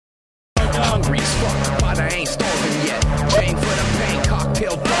hungry as fuck, but I ain't starving yet. Chain for the pain,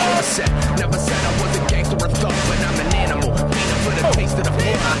 cocktail dog set. Never said I was a gangster or thug, but I'm an animal. Waiting for the taste of the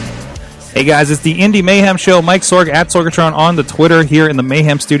fun. Hey guys, it's the Indy Mayhem Show. Mike Sorg at Sorgatron on the Twitter here in the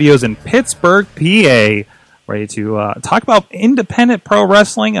Mayhem Studios in Pittsburgh, PA. Ready to talk about independent pro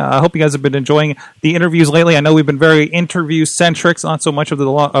wrestling. I hope you guys have been enjoying the interviews lately. I know we've been very interview-centric, not so much of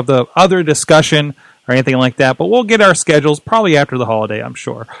the other discussion or anything like that, but we'll get our schedules probably after the holiday, I'm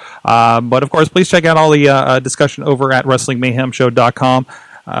sure. But of course, please check out all the discussion over at WrestlingMayhemShow.com.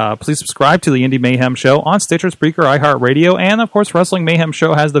 Please subscribe to the Indy Mayhem Show on Stitcher, Spreaker, iHeartRadio, and of course, Wrestling Mayhem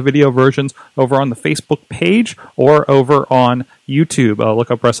Show has the video versions over on the Facebook page or over on YouTube.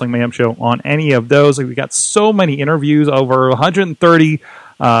 Look up Wrestling Mayhem Show on any of those. We got so many interviews, over 130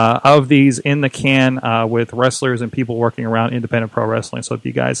 of these in the can with wrestlers and people working around independent pro wrestling. So if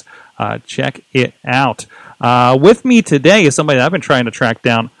you guys check it out. With me today is somebody that I've been trying to track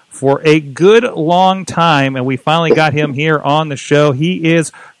down for a good long time, and we finally got him here on the show. He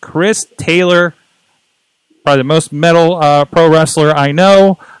is Chris Taylor, probably the most metal pro wrestler I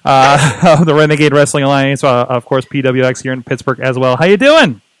know, of the Renegade Wrestling Alliance, of course, PWX here in Pittsburgh as well. How you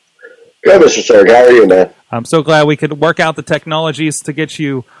doing? Good, Mr. Sorg. How are you, man? I'm so glad we could work out the technologies to get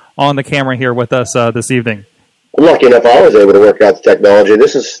you on the camera here with us this evening. I'm lucky enough I was able to work out the technology.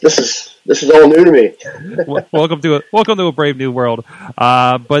 This is all new to me. Welcome to a brave new world.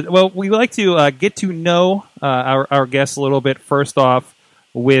 But we like to get to know our guests a little bit. First off,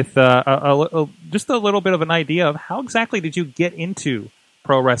 with just a little bit of an idea of how exactly did you get into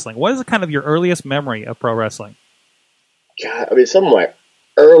pro wrestling? What is kind of your earliest memory of pro wrestling? God, I mean, some of my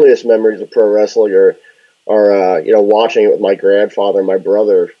earliest memories of pro wrestling are watching it with my grandfather and my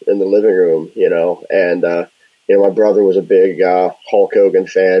brother in the living room, and my brother was a big Hulk Hogan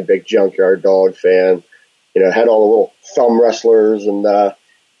fan, big Junkyard Dog fan. Had all the little thumb wrestlers, and of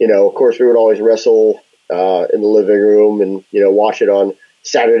course we would always wrestle in the living room and watch it on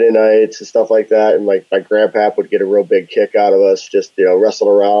Saturday nights and stuff like that. And my grandpap would get a real big kick out of us just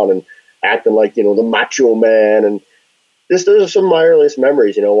wrestling around and acting like the Macho Man. And those are some of my earliest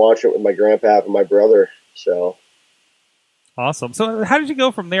memories, watching it with my grandpap and my brother. So. Awesome. So how did you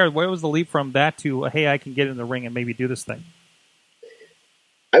go from there? Where was the leap from that to, hey, I can get in the ring and maybe do this thing?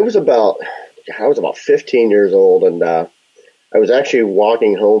 I was about 15 years old, and I was actually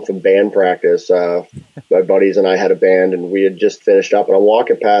walking home from band practice. My buddies and I had a band, and we had just finished up, and I'm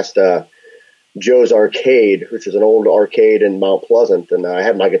walking past Joe's Arcade, which is an old arcade in Mount Pleasant, and I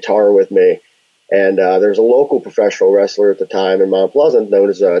had my guitar with me. And there's a local professional wrestler at the time in Mount Pleasant known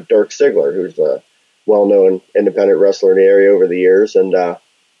as Dirk Ziggler, who's a well-known independent wrestler in the area over the years. And,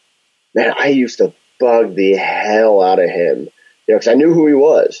 man, I used to bug the hell out of him, because I knew who he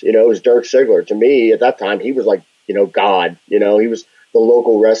was. It was Dirk Ziggler. To me, at that time, he was like, God. He was the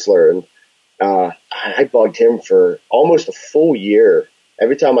local wrestler. And I bugged him for almost a full year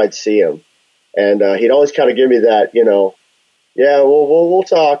every time I'd see him. And he'd always kind of give me that, yeah, we'll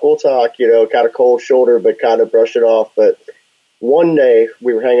talk, kind of cold shoulder, but kind of brush it off. But one day I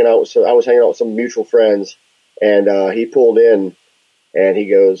was hanging out with some mutual friends, and he pulled in and he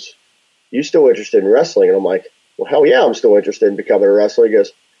goes, "You still interested in wrestling?" And I'm like, "Well, hell yeah, I'm still interested in becoming a wrestler." He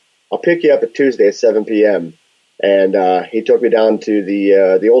goes, "I'll pick you up at Tuesday at 7 p.m. And he took me down to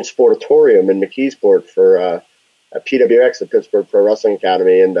the old Sportatorium in McKeesport for a PWX, the Pittsburgh Pro Wrestling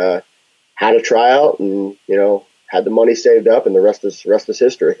Academy, and had a tryout, and had the money saved up, and the rest is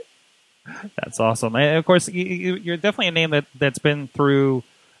history. That's awesome. And of course, you're definitely a name that's been through,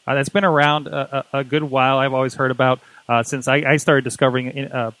 that's been around a good while. I've always heard about since I started discovering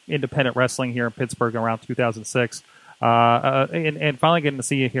independent wrestling here in Pittsburgh around 2006, and finally getting to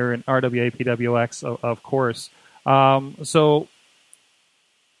see you here in RWA PWX, of course. Sorry,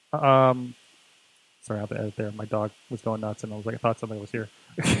 I have to edit there. My dog was going nuts, and I thought somebody was here.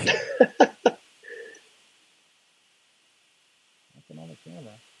 Nothing on the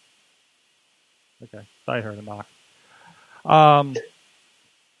camera. Okay, I heard a knock. All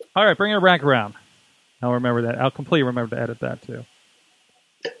right, bring her back around. I'll remember that. I'll completely remember to edit that too.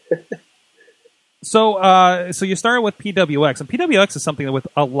 So you started with PWX, and PWX is something with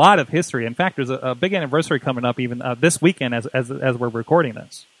a lot of history. In fact, there's a big anniversary coming up even this weekend as we're recording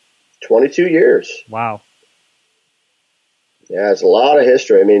this. 22 years. Wow. Yeah, it's a lot of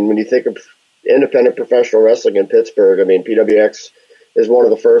history. I mean, when you think of independent professional wrestling in Pittsburgh, I mean, PWX is one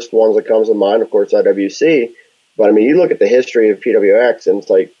of the first ones that comes to mind, of course, IWC. But, I mean, you look at the history of PWX, and it's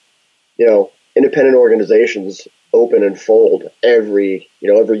like, independent organizations open and fold every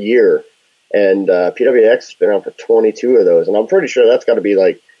year. And PWX has been around for 22 of those. And I'm pretty sure that's got to be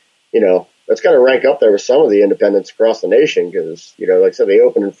like, that's got to rank up there with some of the independents across the nation because, like I said, they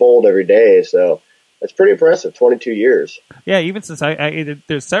open and fold every day. So that's pretty impressive, 22 years. Yeah, even since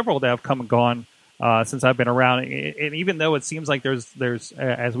there's several that have come and gone since I've been around. And even though it seems like there's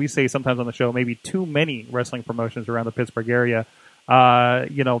as we say sometimes on the show, maybe too many wrestling promotions around the Pittsburgh area,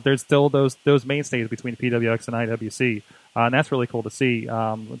 there's still those mainstays between PWX and IWC. And that's really cool to see.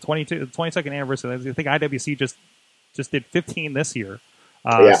 22nd anniversary. I think IWC just did 15 this year.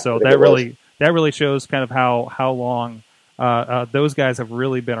 So that really shows kind of how long those guys have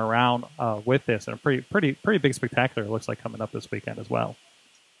really been around with this, and a pretty big spectacular it looks like coming up this weekend as well.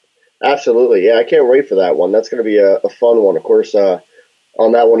 Absolutely, yeah, I can't wait for that one. That's going to be a fun one. Of course,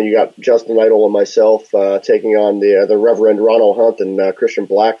 on that one you got Justin Idol and myself taking on the Reverend Ronald Hunt and Christian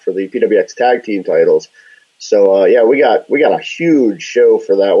Black for the PWX tag team titles. So yeah, we got a huge show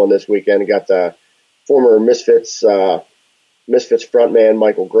for that one this weekend. We got former Misfits frontman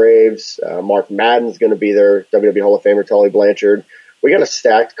Michael Graves, Mark Madden's going to be there, WWE Hall of Famer Tully Blanchard. We got a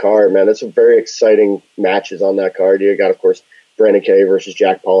stacked card, man. There's some very exciting matches on that card. You got, of course, Brandon Kay versus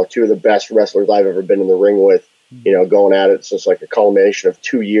Jack Pollock, two of the best wrestlers I've ever been in the ring with, going at it. So it's like a culmination of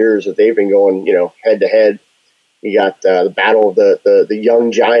 2 years that they've been going, head to head. You got the battle of the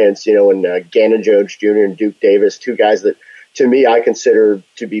young giants, and Gannon Jones Jr. and Duke Davis, two guys that, to me, I consider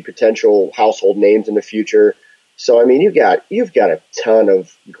to be potential household names in the future. So, I mean, you've got a ton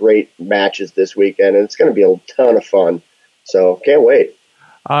of great matches this weekend, and it's going to be a ton of fun. So, can't wait.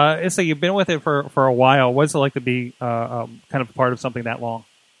 So you've been with it for a while. What's it like to be kind of part of something that long?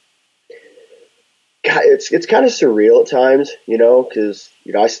 God, it's kind of surreal at times, because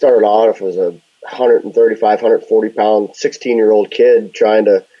I started off as a 135, 140 pound, 16-year-old kid trying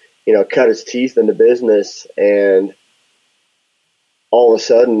to, cut his teeth in the business, and all of a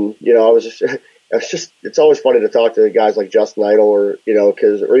sudden, it's always funny to talk to guys like Justin Idol or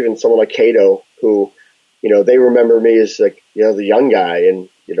or even someone like Kato who, they remember me as like, the young guy, and,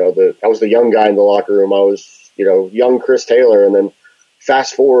 I was the young guy in the locker room. I was, young Chris Taylor. And then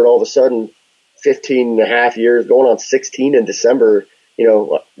fast forward all of a sudden, 15 and a half years, going on 16 in December,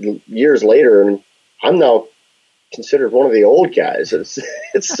 years later, and I'm now considered one of the old guys. It's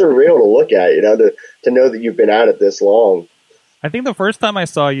surreal to look at, to know that you've been at it this long. I think the first time I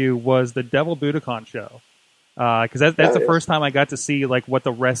saw you was the Devil Budokan show, because that's the first time I got to see like what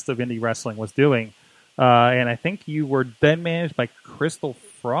the rest of indie wrestling was doing. And I think you were then managed by Crystal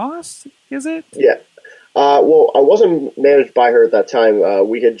Frost, is it? Yeah. Well, I wasn't managed by her at that time.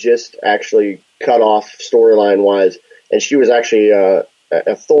 We had just actually cut off storyline-wise, and she was actually a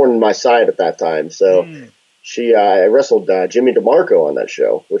thorn in my side at that time. So I wrestled Jimmy DeMarco on that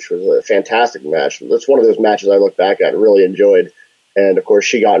show, which was a fantastic match. That's one of those matches I look back at and really enjoyed. And, of course,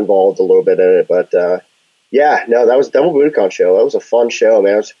 she got involved a little bit in it. But, that was Devil Budokan show. That was a fun show,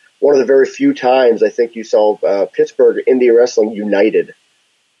 man. It was one of the very few times I think you saw Pittsburgh indie wrestling united.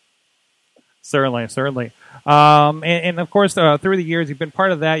 Certainly. And of course, through the years, you've been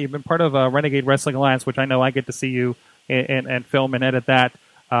part of that. You've been part of Renegade Wrestling Alliance, which I know I get to see you and film and edit that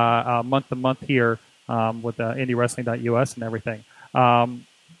month to month here with IndieWrestling.us and everything.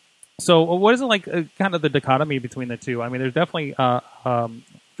 So what is it like, kind of the dichotomy between the two? I mean, there's definitely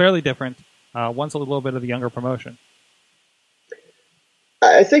fairly different. One's a little bit of a younger promotion.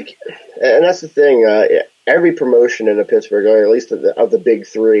 I think, and that's the thing, every promotion in Pittsburgh, or at least of the big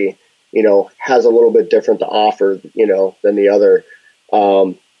three, has a little bit different to offer, than the other.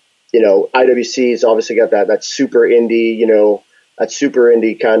 IWC's obviously got that super indie, that super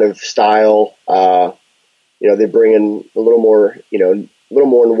indie kind of style. They bring in a little more in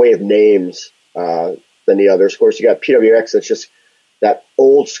the way of names than the others. Of course, you got PWX, that's just that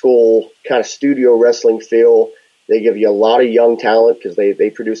old school kind of studio wrestling feel. They give you a lot of young talent because they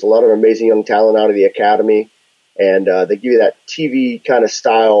produce a lot of amazing young talent out of the academy, and they give you that TV kind of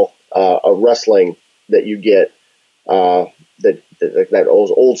style of wrestling that you get that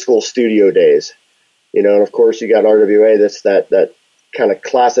old school studio days, and of course you got RWA. That's that kind of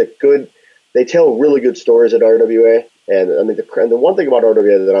classic good. They tell really good stories at RWA, and I mean the one thing about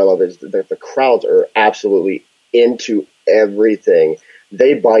RWA that I love is that the crowds are absolutely into everything.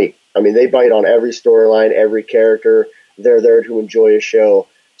 They bite. I mean, they bite on every storyline, every character. They're there to enjoy a show.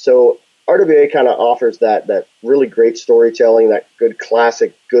 So RWA kind of offers that really great storytelling, that good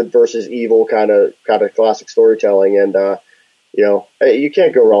classic good versus evil kind of classic storytelling, and you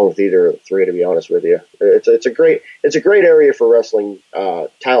can't go wrong with either of the three. To be honest with you, it's a great area for wrestling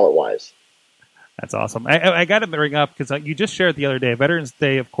talent wise. That's awesome. I got to bring up because you just shared the other day. Veterans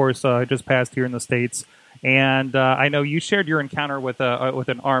Day, of course, just passed here in the States. And I know you shared your encounter with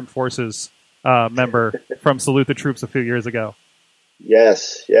an armed forces member from Salute the Troops a few years ago.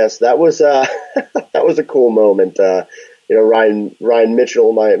 Yes, that was that was a cool moment. Ryan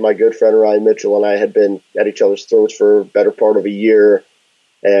Mitchell, my good friend Ryan Mitchell, and I had been at each other's throats for a better part of a year,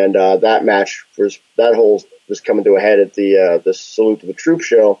 and that match was coming to a head at the Salute to the Troop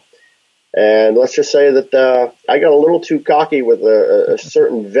show. And let's just say that I got a little too cocky with a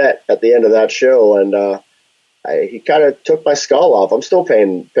certain vet at the end of that show, and he kind of took my skull off. I'm still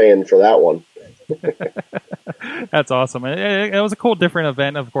paying for that one. That's awesome. It was a cool, different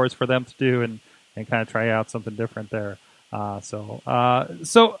event, of course, for them to do and kind of try out something different there.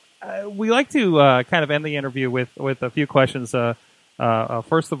 So we like to kind of end the interview with a few questions.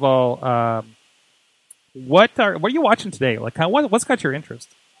 First of all, what are you watching today? Like, what's got your interest?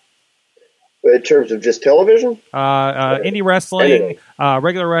 In terms of just television? Indie wrestling,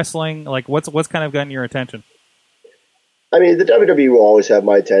 regular wrestling. Like, what's kind of gotten your attention? I mean, the WWE will always have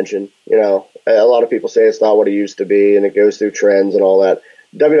my attention. You know, a lot of people say it's not what it used to be, and it goes through trends and all that.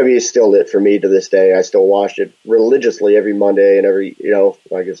 WWE is still it for me to this day. I still watch it religiously every Monday and every,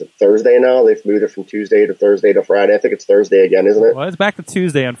 I guess it's Thursday now. They've moved it from Tuesday to Thursday to Friday. I think it's Thursday again, isn't it? Well, it's back to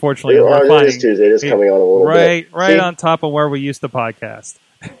Tuesday, unfortunately. It is Tuesday. It is coming on a little bit. Right on top of where we used to podcast.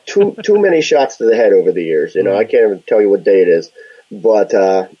 Too many shots to the head over the years. I can't even tell you what day it is. But,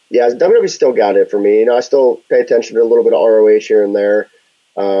 WWE still got it for me. I still pay attention to a little bit of ROH here and there.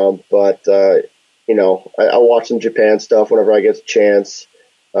 But I watch some Japan stuff whenever I get a chance.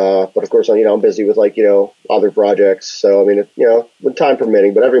 But of course, I'm busy with other projects. So, I mean, with time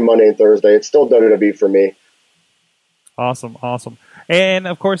permitting, but every Monday and Thursday, it's still WWE for me. Awesome. And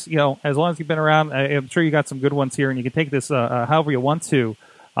of course, as long as you've been around, I'm sure you got some good ones here, and you can take this however you want to.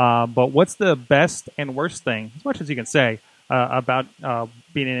 But what's the best and worst thing, as much as you can say, about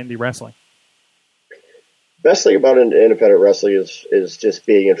being in indie wrestling? Best thing about independent wrestling is just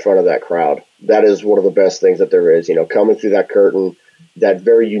being in front of that crowd. That is one of the best things that there is. Coming through that curtain, that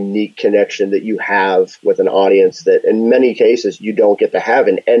very unique connection that you have with an audience that in many cases you don't get to have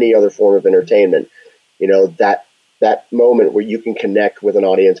in any other form of entertainment. That moment where you can connect with an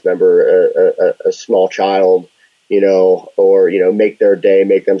audience member, a small child, or make their day,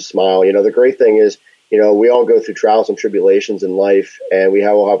 make them smile. The great thing is, we all go through trials and tribulations in life, and we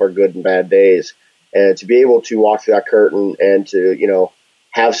all have our good and bad days. And to be able to walk through that curtain and to,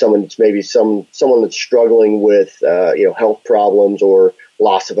 have someone that's maybe someone that's struggling with, health problems or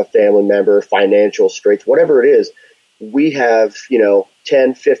loss of a family member, financial straits, whatever it is, we have,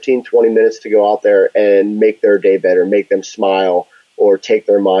 10, 15, 20 minutes to go out there and make their day better, make them smile or take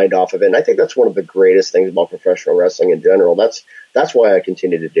their mind off of it. And I think that's one of the greatest things about professional wrestling in general. That's why I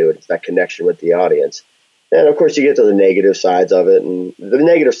continue to do it. It's that connection with the audience. And of course you get to the negative sides of it, and the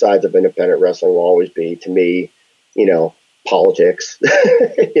negative sides of independent wrestling will always be, to me, politics.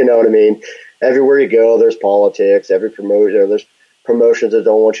 You know what I mean? Everywhere you go, there's politics. Every promotion, there's promotions that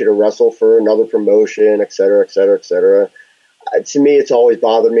don't want you to wrestle for another promotion, et cetera, et cetera, et cetera. To me, it's always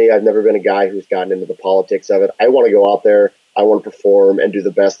bothered me. I've never been a guy who's gotten into the politics of it. I want to go out there. I want to perform and do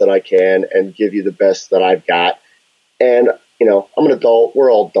the best that I can and give you the best that I've got. And, I'm an adult.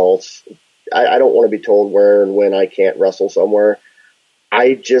 We're all adults. I don't want to be told where and when I can't wrestle somewhere.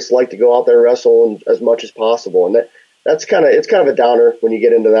 I just like to go out there and wrestle as much as possible. And it's kind of a downer when you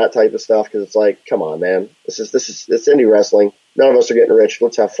get into that type of stuff, because it's like, come on, man, it's indie wrestling. None of us are getting rich.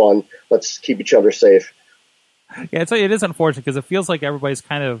 Let's have fun. Let's keep each other safe. Yeah, it is unfortunate because it feels like everybody's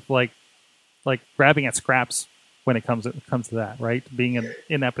kind of like grabbing at scraps when it comes to that, right? Being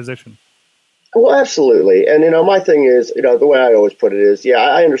in that position. Well, absolutely. And, my thing is, the way I always put it is,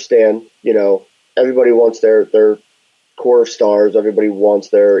 I understand, everybody wants their core stars. Everybody wants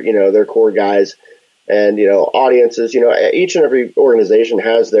their core guys and, audiences, each and every organization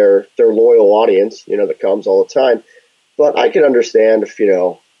has their loyal audience, that comes all the time. But I can understand if,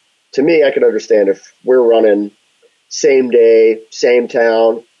 to me, I can understand if we're running same day, same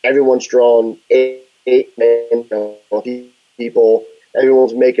town, everyone's drawing eight people,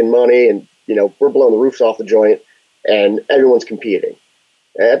 everyone's making money, and, we're blowing the roofs off the joint, and everyone's competing.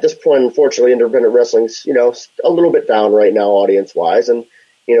 At this point, unfortunately, independent wrestling's, a little bit down right now, audience-wise, and,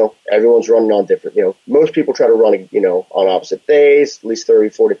 everyone's running on different, most people try to run, on opposite days, at least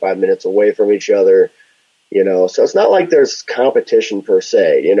 30, 45 minutes away from each other, so it's not like there's competition per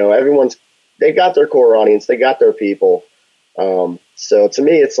se, they got their core audience, they got their people. So to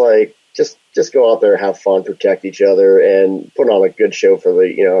me, it's like, just go out there, have fun, protect each other, and put on a good show for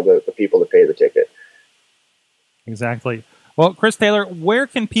the people that pay the ticket. Exactly. Well, Chris Taylor, where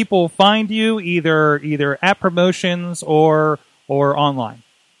can people find you, either at promotions or online?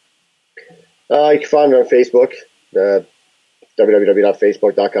 You can find me on Facebook,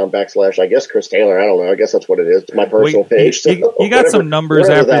 www.facebook.com/ I guess Chris Taylor. I don't know. I guess that's what it is. It's my personal page. You got whatever, some numbers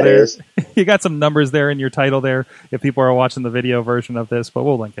after there. Is. You got some numbers there in your title there if people are watching the video version of this, but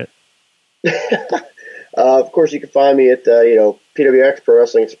we'll link it. Of course, you can find me at PWX Pro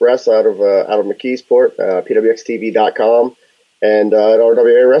Wrestling Express out of McKeesport, pwxtv.com, and at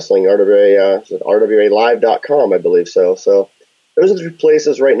RWA Wrestling, RWAlive.com, I believe so. So those are the 2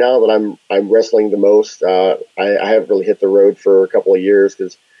 places right now that I'm wrestling the most. I haven't really hit the road for a couple of years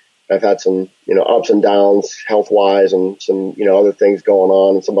because I've had some ups and downs health wise and some other things going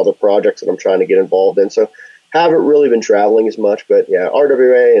on and some other projects that I'm trying to get involved in. So haven't really been traveling as much, but yeah,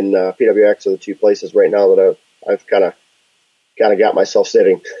 RWA and PWX are the 2 places right now that I've kind of got myself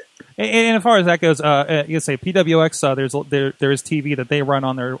sitting. And as far as that goes, you say PWX. There is TV that they run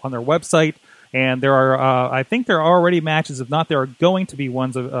on their website, and there are I think there are already matches. If not, there are going to be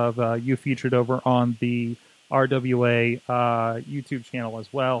ones of you featured over on the RWA YouTube channel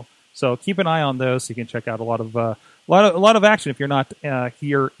as well. So keep an eye on those, so you can check out a lot of action if you're not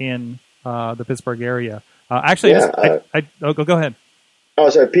here in the Pittsburgh area. Go ahead. Oh,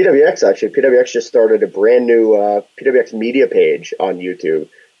 sorry, PWX actually. PWX just started a brand new PWX media page on YouTube,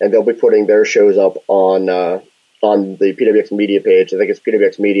 and they'll be putting their shows up on the PWX media page. I think it's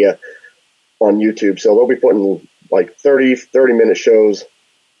PWX Media on YouTube. So they'll be putting like 30-minute shows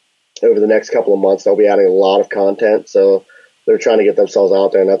over the next couple of months. They'll be adding a lot of content, so they're trying to get themselves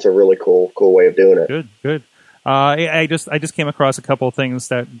out there, and that's a really cool way of doing it. Good. I just came across a couple of things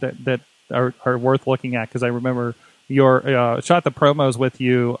that are worth looking at, because I remember your shot the promos with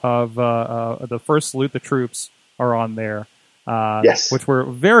you of the first Salute the Troops are on there, yes, which were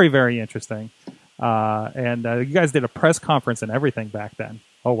very, very interesting. And you guys did a press conference and everything back then.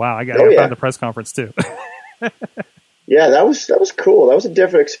 Oh wow, I found the press conference too. Yeah, that was cool. That was a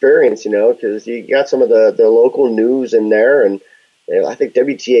different experience, because you got some of the local news in there, and I think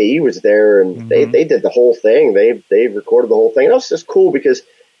WTAE was there, and they did the whole thing. They recorded the whole thing. And it was just cool because,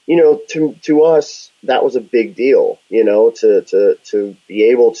 to us, that was a big deal, to be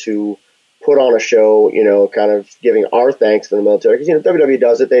able to put on a show, kind of giving our thanks to the military. Because, WWE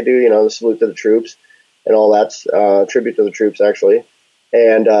does it. They do, the salute to the troops and all that, tribute to the troops, actually.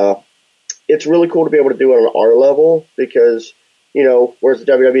 And it's really cool to be able to do it on our level because, whereas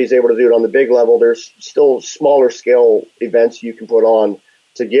the WWE is able to do it on the big level, there's still smaller scale events you can put on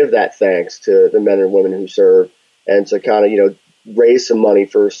to give that thanks to the men and women who serve and to kind of, raise some money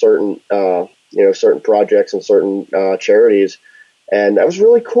for certain projects and certain charities. And that was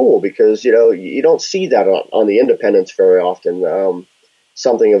really cool because, you don't see that on the independents very often,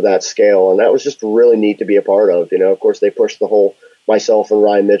 something of that scale. And that was just really neat to be a part of. Of course, they pushed the whole myself and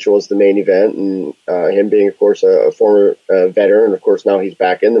Ryan Mitchell as the main event, and him being, of course, a former veteran. And, of course, now he's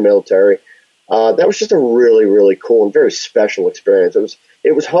back in the military. That was just a really, really cool and very special experience.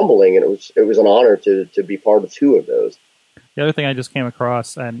 It was humbling, and it was an honor to be part of 2 of those. The other thing I just came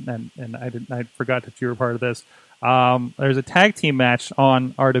across, and I forgot that you were part of this. There's a tag team match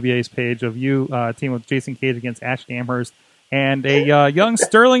on RWA's page of you team with Jason Cage against Ash Amherst and a young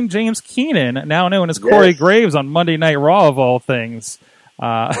Sterling James Keenan, now known as Corey Graves, on Monday Night Raw of all things.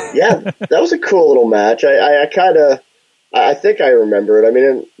 Yeah, that was a cool little match. I think I remember it. I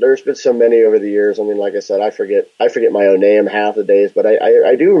mean, there's been so many over the years. I mean, like I said, I forget my own name half the days, but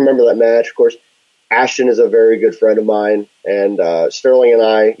I do remember that match. Of course, Ashton is a very good friend of mine, and Sterling and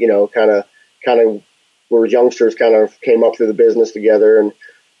I, kind of were youngsters, kind of came up through the business together, and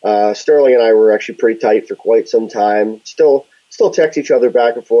Sterling and I were actually pretty tight for quite some time. Still text each other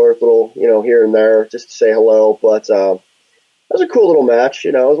back and forth, little, here and there, just to say hello. But that was a cool little match.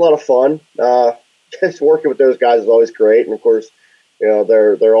 It was a lot of fun. Just working with those guys is always great, and of course,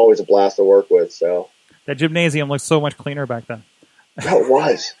 they're always a blast to work with. So that gymnasium looked so much cleaner back then. It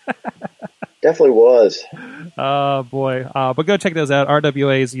was. Definitely was. Oh, boy. But go check those out.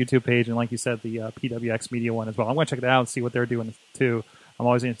 RWA's YouTube page, and like you said, the PWX Media one as well. I'm going to check it out and see what they're doing, too. I'm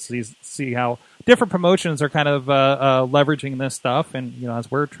always interested to see how different promotions are kind of leveraging this stuff, and, as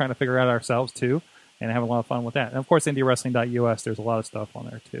we're trying to figure out ourselves, too, and having a lot of fun with that. And, of course, IndieWrestling.us, there's a lot of stuff on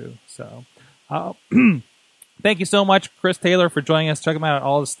there, too. So, thank you so much, Chris Taylor, for joining us. Check him out on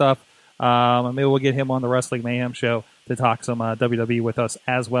all the stuff. Maybe we'll get him on the Wrestling Mayhem show to talk some WWE with us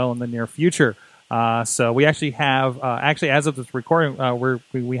as well in the near future. So we actually have, as of this recording,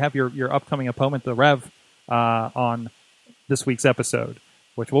 we have your upcoming opponent, the Rev, on this week's episode,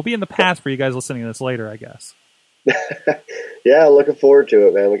 which will be in the past for you guys listening to this later, I guess. Yeah, looking forward to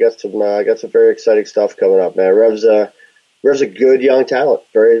it, man. We got some very exciting stuff coming up, man. Rev's a good young talent,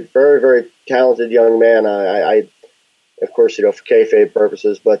 very, very, very talented young man. I of course, for kayfabe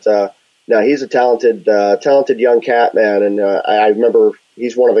purposes, but No, he's a talented young cat, man. And I remember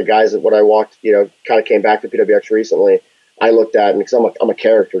he's one of the guys that when I walked, kind of came back to PWX recently, I looked at, and because I'm a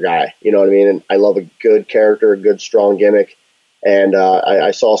character guy, you know what I mean? And I love a good character, a good, strong gimmick. And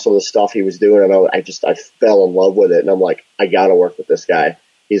I saw some of the stuff he was doing, and I fell in love with it. And I'm like, I got to work with this guy.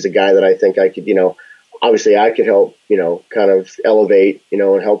 He's a guy that I think I could, obviously I could help, kind of elevate,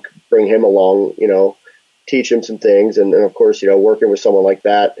 and help bring him along, teach him some things. And of course, working with someone like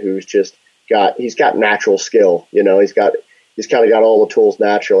that who's just he's got natural skill, he's kind of got all the tools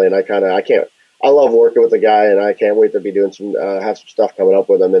naturally. And I love working with the guy, and I can't wait to be doing have some stuff coming up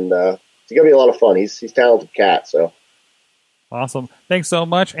with him. And it's going to be a lot of fun. He's a talented cat. So. Awesome. Thanks so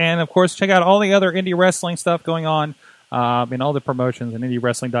much. And of course, check out all the other indie wrestling stuff going on in all the promotions and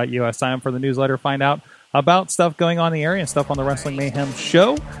indiewrestling.us. Sign up for the newsletter, find out about stuff going on in the area and stuff on the Wrestling Mayhem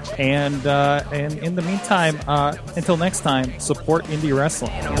show. And in the meantime, until next time, support indie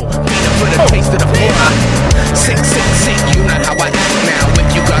wrestling.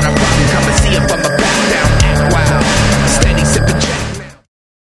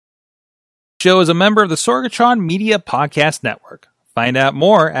 Show is a member of the Sorgatron Media Podcast Network. Find out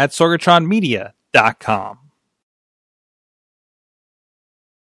more at sorgatronmedia.com.